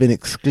has been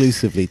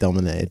exclusively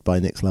dominated by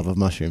Nick's love of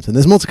mushrooms. And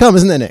there's more to come,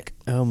 isn't there, Nick?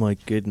 Oh my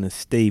goodness,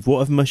 Steve. What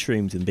have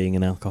mushrooms and being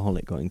an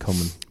alcoholic got in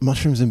common?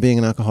 Mushrooms and being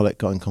an alcoholic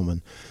got in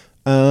common.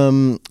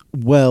 Do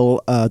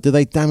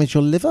they damage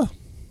your liver?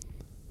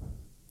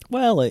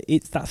 Well,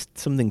 that's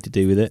something to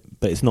do with it,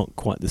 but it's not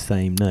quite the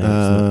same. No. it's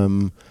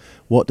not.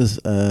 What does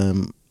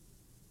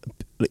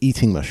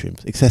eating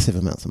mushrooms, excessive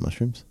amounts of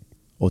mushrooms,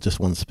 or just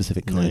one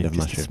specific kind of just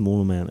mushroom? a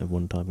small amount of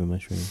one type of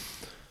mushroom.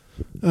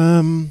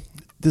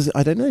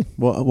 I don't know.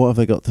 What have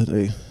they got to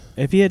do?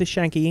 Have you heard of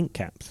shaggy ink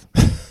caps?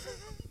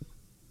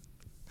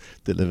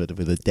 Delivered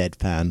with a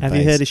deadpan Have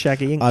face. you heard of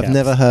shaggy ink caps? I've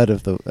never heard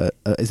of the.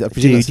 I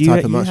presume it's a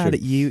type of mushroom.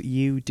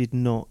 You did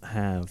not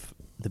have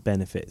the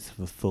benefits of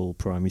a full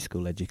primary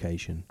school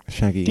education.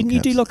 Shaggy. Didn't you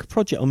ink do caps. like a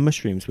project on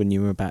mushrooms when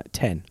you were about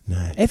 10?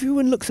 No.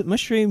 Everyone looks at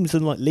mushrooms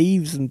and like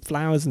leaves and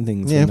flowers and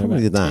things. Yeah, I when they're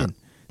probably about did that.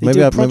 10. They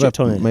do a project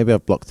on it. Maybe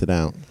I've blocked it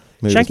out. Maybe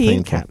it was Shaggy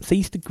ink painful. caps. They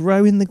used to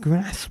grow in the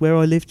grass where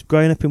I lived,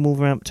 growing up in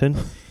Wolverhampton.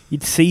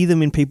 You'd see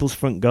them in people's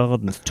front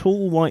gardens.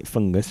 Tall white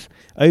fungus.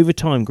 Over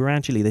time,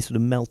 gradually, they sort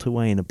of melt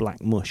away in a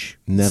black mush.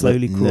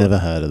 slowly crawl. Never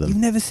heard of them. You've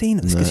never seen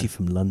them? It's because No. you're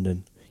from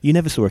London. You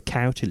never saw a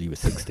cow till you were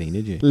 16,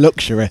 did you?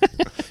 Luxury.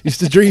 Used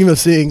to dream of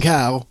seeing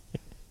cow.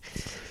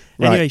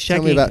 Anyway, Right,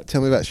 shaggy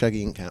tell me about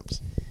shaggy ink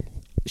caps.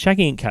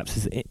 Shaggy ink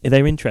caps,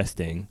 they're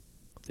interesting.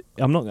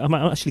 I'm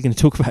actually going to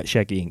talk about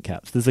shaggy ink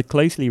caps. There's a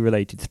closely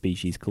related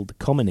species called the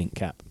common ink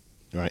cap.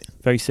 Right.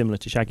 Very similar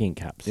to shaggy ink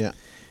caps. Yeah.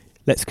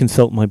 Let's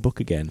consult my book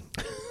again.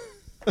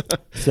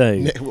 So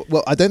Nick,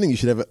 well, I don't think you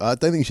should ever. I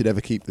don't think you should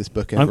ever keep this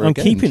book ever I'm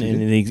again, keeping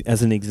should it you?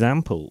 as an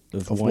example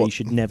of why you what?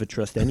 should never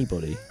trust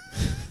anybody.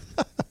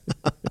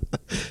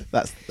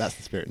 That's the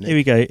spirit, Nick. Here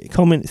we go.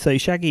 So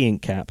shaggy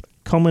ink cap,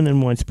 common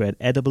and widespread,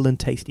 edible and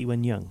tasty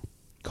when young.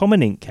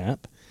 Common ink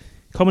cap,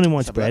 common and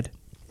widespread.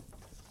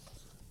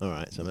 All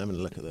right, so I'm having a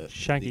look at the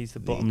Shaggy's the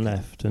bottom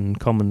left and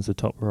common's the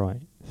top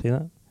right. See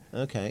that?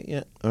 Okay,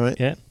 yeah, all right.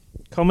 Yeah.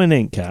 Common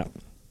ink cap.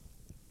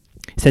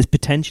 It says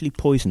potentially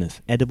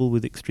poisonous, edible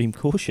with extreme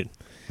caution.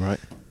 Right.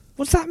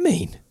 What's that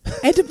mean?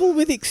 Edible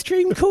with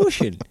extreme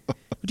caution.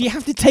 Do you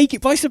have to take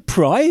it by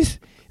surprise?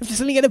 If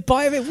there's only get a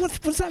bite of it, what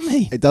does that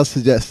mean? It does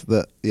suggest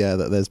that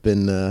that there's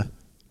been.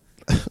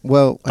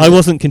 I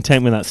wasn't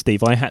content with that,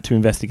 Steve. I had to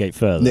investigate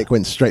further. Nick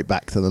went straight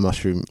back to the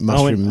mushroom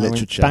I went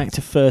literature. back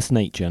to First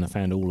Nature, and I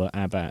found all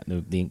about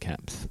the ink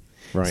caps.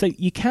 Right. So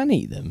you can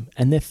eat them,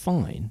 and they're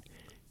fine.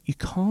 You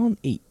can't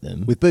eat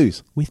them With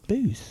booze. with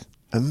booze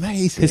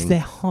Amazing. because they're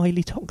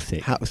highly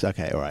toxic.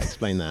 Okay, all right.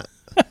 Explain that.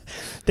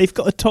 They've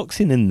got a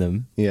toxin in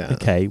them. Yeah.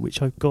 Okay,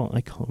 which I've got.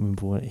 I can't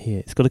remember what it here.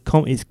 It's got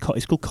a it's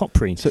called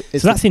coprine. So,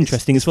 that's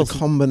interesting it's as well. the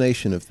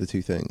combination of the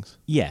two things.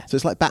 Yeah. So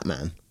it's like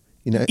Batman.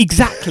 You know.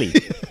 Exactly.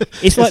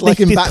 It's like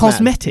in the Batman.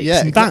 cosmetics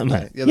Yeah, in exactly.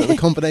 Batman. Yeah, the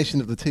combination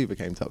of the two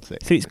became toxic.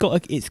 So it's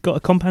got a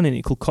compound in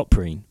it called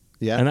coprine.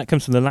 Yeah. And that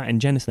comes from the Latin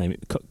genus name.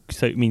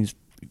 So it means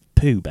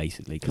poo,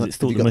 basically, because it's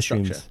Have thought you the got the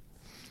mushrooms.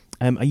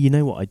 structure? You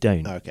know what? I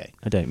don't. Okay.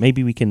 I don't.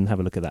 Maybe we can have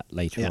a look at that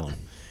later Yeah. on.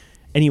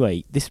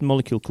 Anyway, this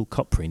molecule called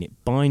coprine, it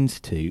binds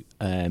to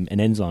an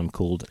enzyme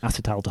called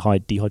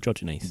acetaldehyde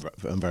dehydrogenase.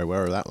 I'm very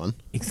aware of that one.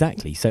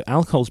 Exactly. So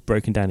alcohol's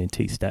broken down in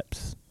 2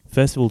 steps.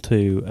 First of all,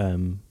 to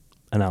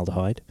an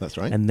aldehyde, That's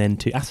right. and then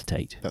to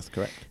acetate. That's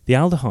correct. The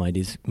aldehyde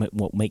is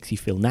what makes you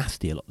feel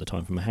nasty a lot of the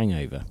time from a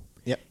hangover.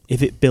 Yep.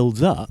 If it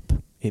builds up,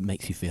 it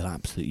makes you feel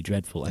absolutely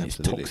dreadful, and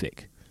Absolutely. it's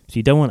toxic. So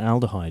you don't want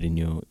aldehyde in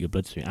your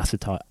bloodstream,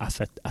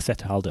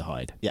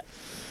 acetaldehyde. Yeah.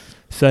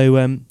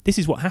 So this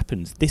is what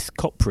happens. This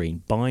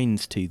coprine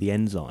binds to the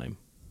enzyme,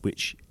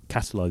 which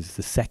catalyzes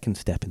the second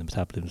step in the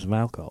metabolism of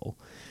alcohol.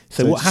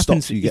 So So what it stops,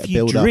 happens you get if a you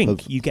build-up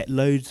drink? of- You get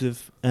loads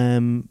of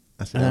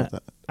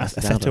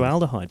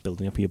acetoaldehyde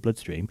building up in your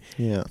bloodstream.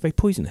 Yeah. Very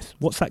poisonous.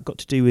 What's that got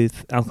to do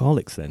with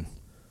alcoholics then?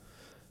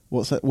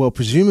 What's that? Well,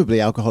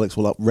 presumably alcoholics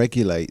will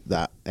upregulate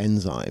that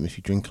enzyme if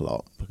you drink a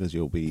lot because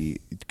you'll be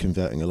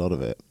converting a lot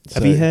of it.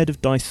 Have you heard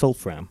of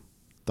disulfiram?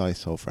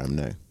 Disulfiram?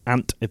 No.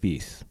 Ant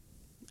abuse.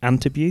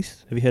 Ant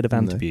abuse? Have you heard of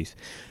ant No. abuse?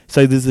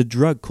 So there's a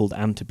drug called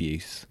ant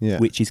abuse, Yeah.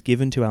 which is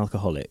given to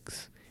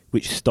alcoholics,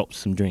 which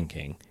stops them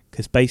drinking.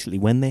 Because basically,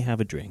 when they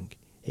have a drink,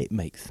 it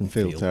makes them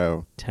Feel feel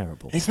terrible.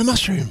 terrible. It's the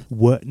mushroom.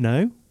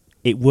 No,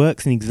 it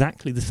works in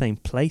exactly the same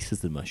place as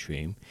the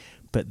mushroom,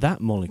 but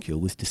that molecule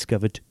was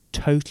discovered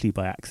totally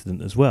by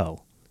accident as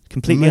well,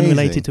 completely Amazing.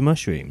 unrelated to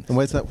mushrooms. And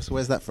where's that? So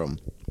where's that from?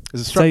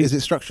 Is it, So- is it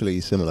structurally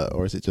similar,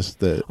 or is it just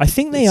the? I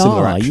think they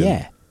similar are. action?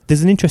 Yeah.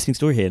 There's an interesting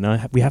story here,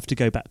 and we have to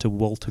go back to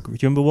Walter. Do you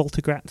remember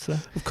Walter Gratzer?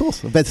 Of course,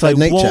 bedside So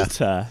nature.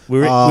 Walter,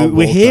 we're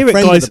Walter, here at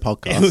friend of Guy's the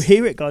podcast. we're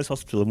here at Guy's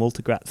Hospital, and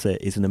Walter Gratzer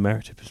is an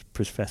emeritus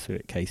professor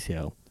at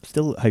KCL.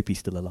 Still hope he's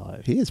still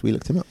alive. He is. We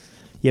looked him up.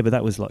 Yeah, but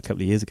that was like a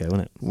couple of years ago,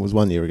 wasn't it? It was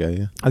 1 year ago.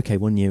 Yeah. Okay,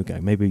 1 year ago.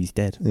 Maybe he's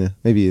dead. Yeah.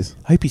 Maybe he is.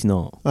 Hope he's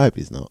not. I hope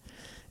he's not.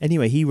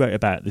 Anyway, he wrote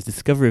about the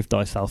discovery of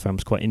disulfiram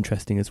is quite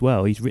interesting as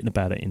well. He's written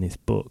about it in his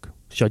book,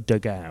 which I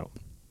dug out.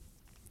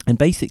 And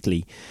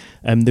basically,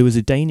 there was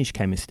a Danish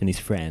chemist and his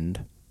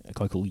friend, a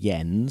guy called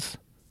Jens,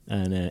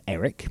 and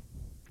Eric.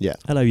 Yeah.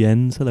 Hello,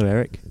 Jens. Hello,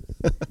 Eric.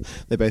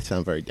 They both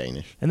sound very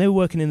Danish. And they were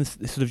working in the,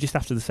 sort of just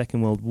after the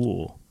Second World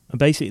War. And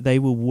basically, they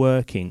were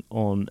working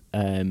on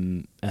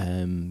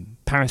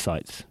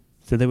parasites.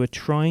 So they were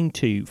trying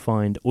to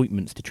find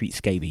ointments to treat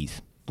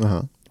scabies. Uh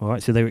huh. All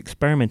right, so they were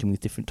experimenting with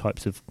different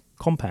types of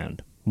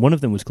compound. One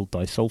of them was called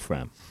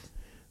disulfiram.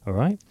 All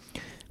right,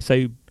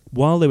 so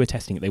while they were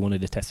testing it, they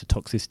wanted to test the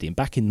toxicity. And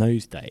back in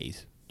those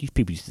days, these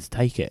people used to just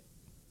take it.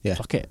 Yeah.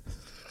 Fuck it.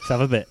 Let's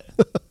have a bit.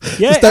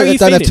 Yeah, Just how are you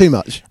don't have feeling? too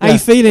much. How you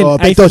feeling? Oh, a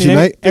How you bit dodgy, feeling,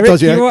 mate. Bit Eric,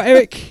 dodgy. you eh? all right,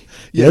 Eric? Yes.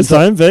 Yes,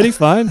 I'm very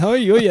fine. How are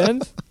you,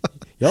 Jens?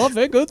 Yeah,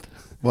 very good.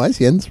 Why is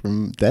Jens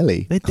from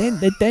Delhi?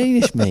 They're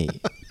Danish,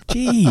 mate.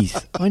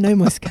 Jeez, I know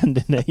my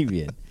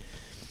Scandinavian.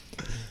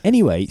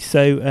 Anyway,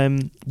 so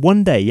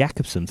one day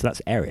Jakobsen, so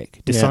that's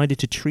Eric, decided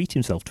to treat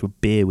himself to a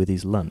beer with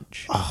his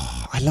lunch.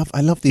 Oh, I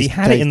love these, He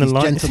had it in the these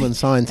li- gentlemen and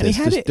scientists he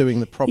had just it- doing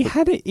the proper. He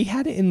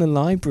had it in the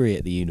library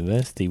at the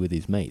university with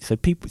his mates. So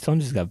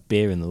someone just have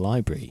beer in the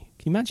library.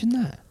 Can you imagine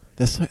that?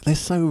 They're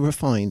so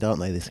refined,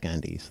 aren't they, the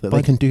Scandies, that But-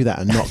 they can do that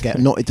and not get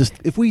not just.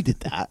 If we did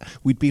that,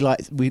 we'd be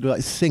like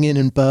singing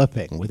and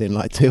burping within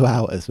like 2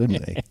 hours,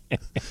 wouldn't we? But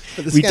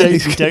the We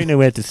Scandies don't know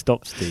where to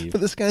stop, Steve.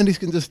 But the Scandies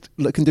can just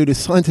can do this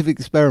scientific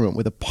experiment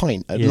with a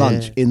pint at Yeah.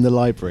 lunch in the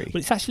library.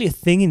 But it's actually a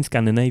thing in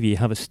Scandinavia. You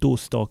have a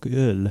storstock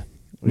öl.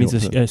 It means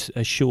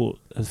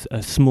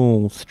a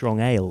small, strong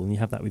ale, and you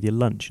have that with your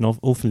lunch. And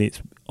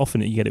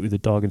often you get it with a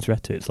Dagens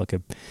Rätter. It's like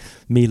a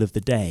meal of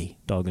the day,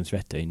 Dagens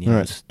Rätter, and you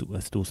have a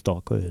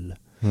storstock öl.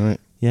 Right.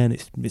 Yeah, and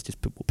it's just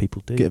what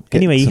people do. Get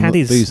Anyway, he some had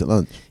his booze at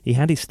lunch.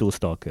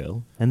 storstock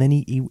öl, and then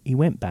he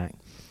went back.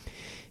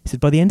 He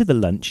said by the end of the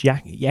lunch,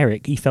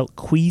 Eric, he felt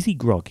queasy,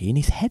 groggy, and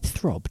his head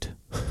throbbed.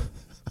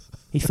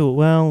 He thought,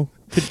 well,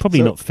 probably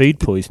So not food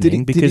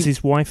poisoning did because he-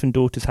 his wife and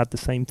daughters had the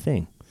same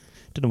thing.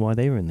 Don't know why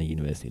they were in the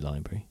university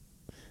library.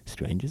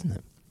 Strange, isn't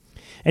it?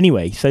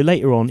 Anyway, so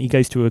later on, he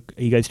goes to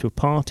a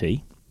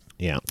party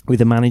Yeah. with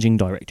the managing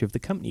director of the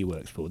company he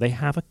works for. They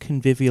have a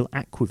convivial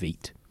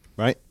aquavit,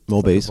 Right. More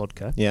like a booze.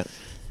 vodka, Yeah.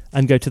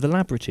 and go to the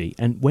laboratory.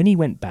 And when he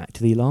went back,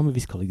 to the alarm of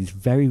his colleagues, he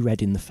was very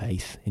red in the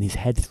face, and his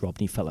head throbbed,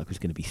 and he felt like he was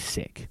going to be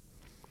sick.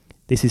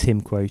 This is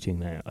him quoting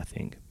now, I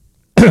think.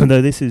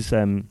 Though this is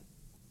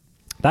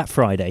that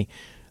Friday,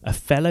 a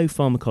fellow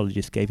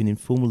pharmacologist gave an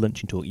informal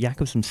luncheon talk.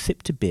 Jakobsen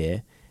sipped a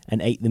beer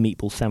and ate the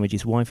meatball sandwich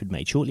his wife had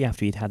made. Shortly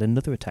after, he'd had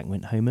another attack and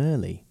went home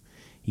early.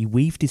 He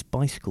weaved his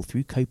bicycle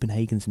through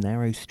Copenhagen's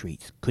narrow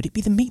streets. Could it be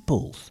the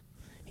meatballs?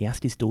 He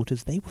asked his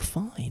daughters. They were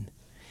fine.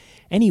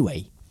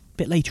 Anyway, a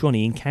bit later on,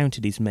 he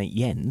encountered his mate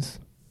Jens,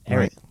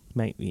 Eric,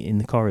 mate, in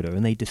the corridor,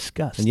 and they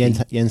discussed. And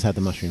Jens had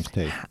the mushrooms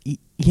too.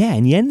 Yeah,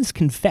 and Jens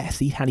confessed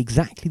he had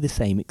exactly the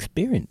same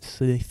experience.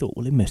 So they thought,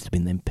 well, it must have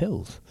been them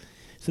pills.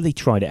 So they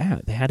tried it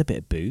out. They had a bit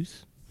of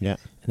booze. Yeah.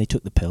 And they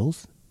took the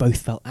pills. Both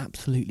felt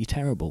absolutely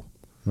terrible.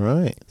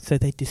 Right. So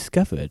they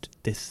discovered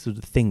this sort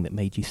of thing that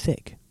made you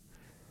sick.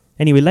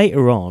 Anyway,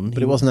 later on...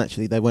 But it wasn't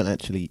actually... They weren't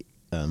actually...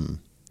 there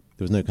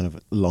was no kind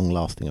of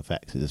long-lasting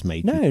effects. It just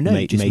made you...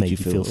 it just made you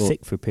feel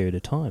sick for a period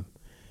of time.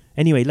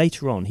 Anyway,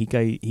 later on, he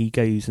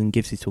goes and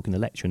gives his talk in a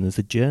lecture, and there's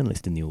a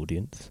journalist in the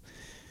audience.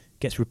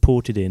 Gets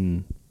reported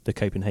in the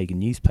Copenhagen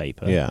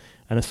newspaper. Yeah.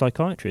 And a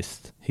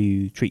psychiatrist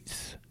who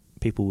treats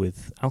people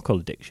with alcohol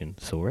addiction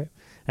saw it.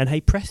 And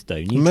hey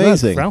presto, new drug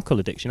for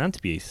alcohol addiction and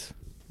abuse.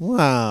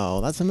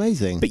 Wow, that's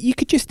amazing. But you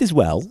could just as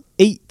well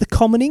eat the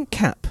common ink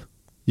cap.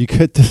 You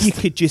could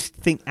just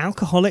think,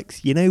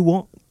 alcoholics, you know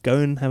what? Go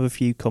and have a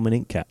few common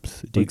ink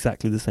caps. Do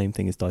exactly the same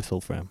thing as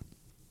disulfiram.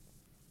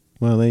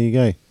 Well, there you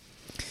go.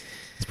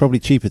 It's probably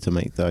cheaper to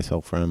make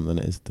disulfiram than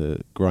it is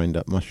to grind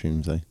up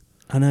mushrooms, though.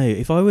 I know.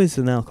 If I was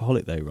an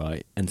alcoholic, though,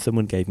 right, and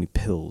someone gave me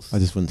pills... I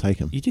just wouldn't take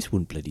them. You just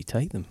wouldn't bloody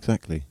take them.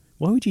 Exactly.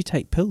 Why would you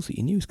take pills that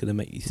you knew was going to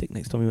make you sick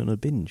next time you went on a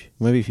binge?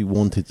 Maybe if you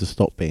wanted to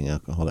stop being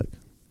alcoholic.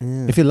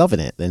 Yeah. If you're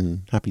loving it,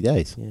 then happy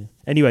days. Yeah.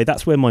 Anyway,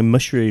 that's where my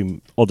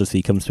mushroom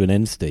odyssey comes to an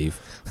end,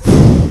 Steve.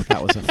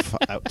 That was to be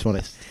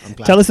honest, I'm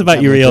glad. Tell us about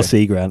your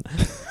ELC, Grant.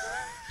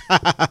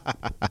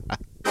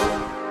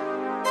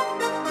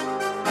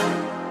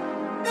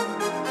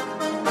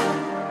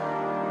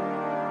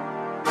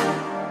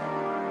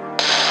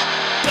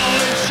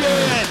 Science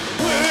shed!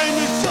 We're in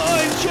the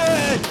science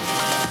shed!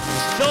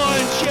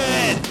 Science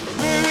shed!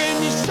 We're in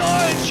the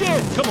science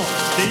shed! Come on,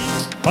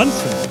 Steve!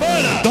 Bunsen.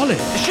 Burner! Dolly.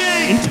 Machine!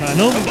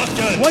 Internal.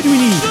 Combustion! Why do we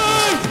need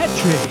Stove!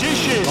 Petri?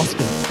 Dishes!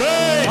 Austin.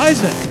 Base!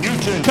 Isaac.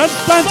 Newton!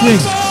 Transplanting.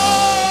 Science!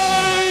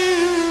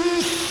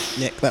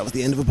 Nick, that was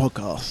the end of a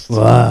podcast.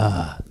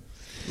 Wow.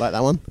 Like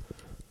that one?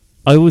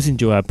 I always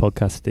enjoy our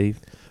podcast, Steve.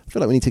 I feel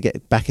like we need to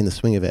get back in the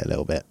swing of it a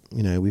little bit.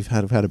 You know, we've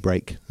had a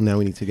break. Now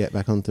we need to get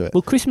back onto it.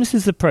 Well, Christmas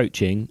is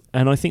approaching,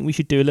 and I think we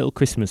should do a little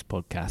Christmas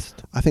podcast.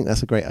 I think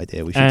that's a great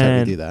idea. We should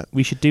totally do that.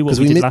 We should do what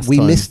we did last time.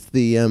 We missed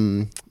the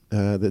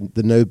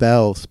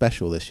Nobel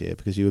special this year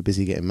because you were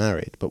busy getting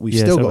married, but we've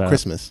still got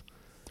Christmas.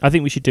 I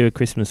think we should do a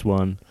Christmas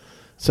one.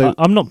 So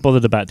I'm not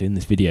bothered about doing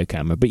this video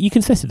camera, but you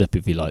can set it up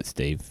if you like,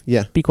 Steve.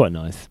 Yeah, be quite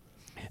nice.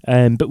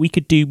 But we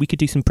could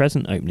do some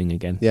present opening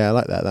again. Yeah, I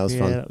like that. That was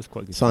fun. Yeah, that was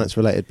quite good. Science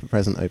related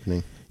present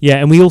opening. Yeah,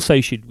 and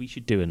we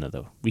should do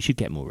another. We should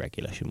get more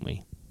regular, shouldn't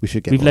we? We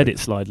should get. We've let it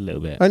slide a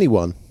little bit. Only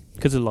one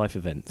because of life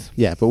events.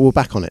 Yeah, but we're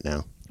back on it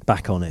now.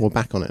 We're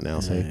back on it now.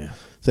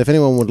 So if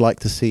anyone would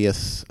like to see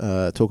us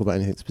talk about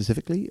anything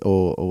specifically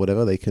or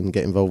whatever, they can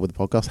get involved with the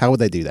podcast. How would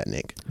they do that,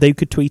 Nick? They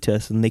could tweet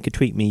us, and they could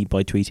tweet me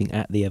by tweeting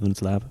at the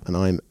Evans Lab. And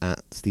I'm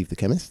at Steve the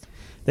Chemist.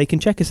 They can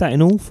check us out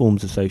in all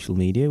forms of social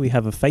media. We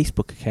have a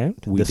Facebook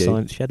account, The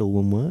Science Shed, all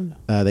one word.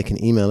 They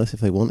can email us if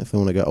they want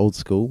to go old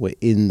school. We're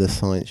in the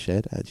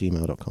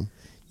scienceshed@gmail.com.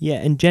 Yeah,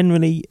 and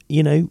generally,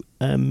 get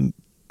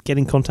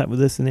in contact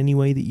with us in any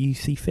way that you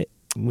see fit.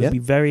 We'll be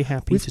very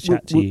happy to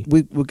chat to you.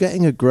 We're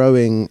getting a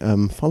growing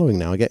following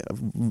now. I get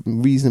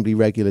reasonably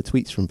regular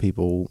tweets from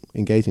people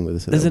engaging with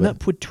us. There's an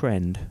upward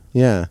trend.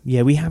 Yeah.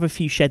 Yeah, we have a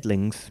few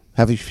shedlings.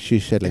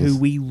 Who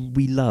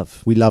we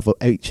love. We love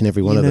each and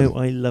every one of them.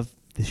 I love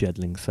the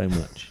shedlings so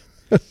much.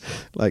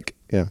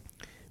 Yeah.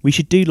 We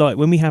should do,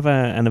 when we have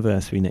our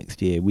anniversary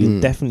next year,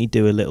 we'll definitely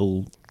do a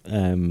little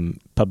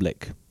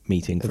public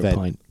meeting for a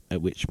pint,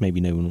 at which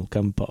maybe no one will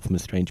come apart from a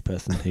strange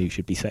person who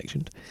should be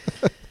sectioned.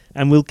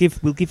 And we'll give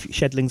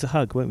shedlings a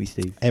hug, won't we,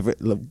 Steve?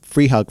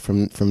 Free hug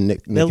from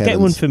Nick. They'll Evans. get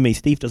one from me.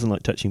 Steve doesn't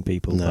like touching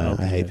people. No,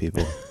 I hate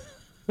people.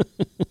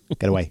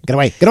 Get away! Get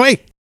away! Get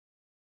away!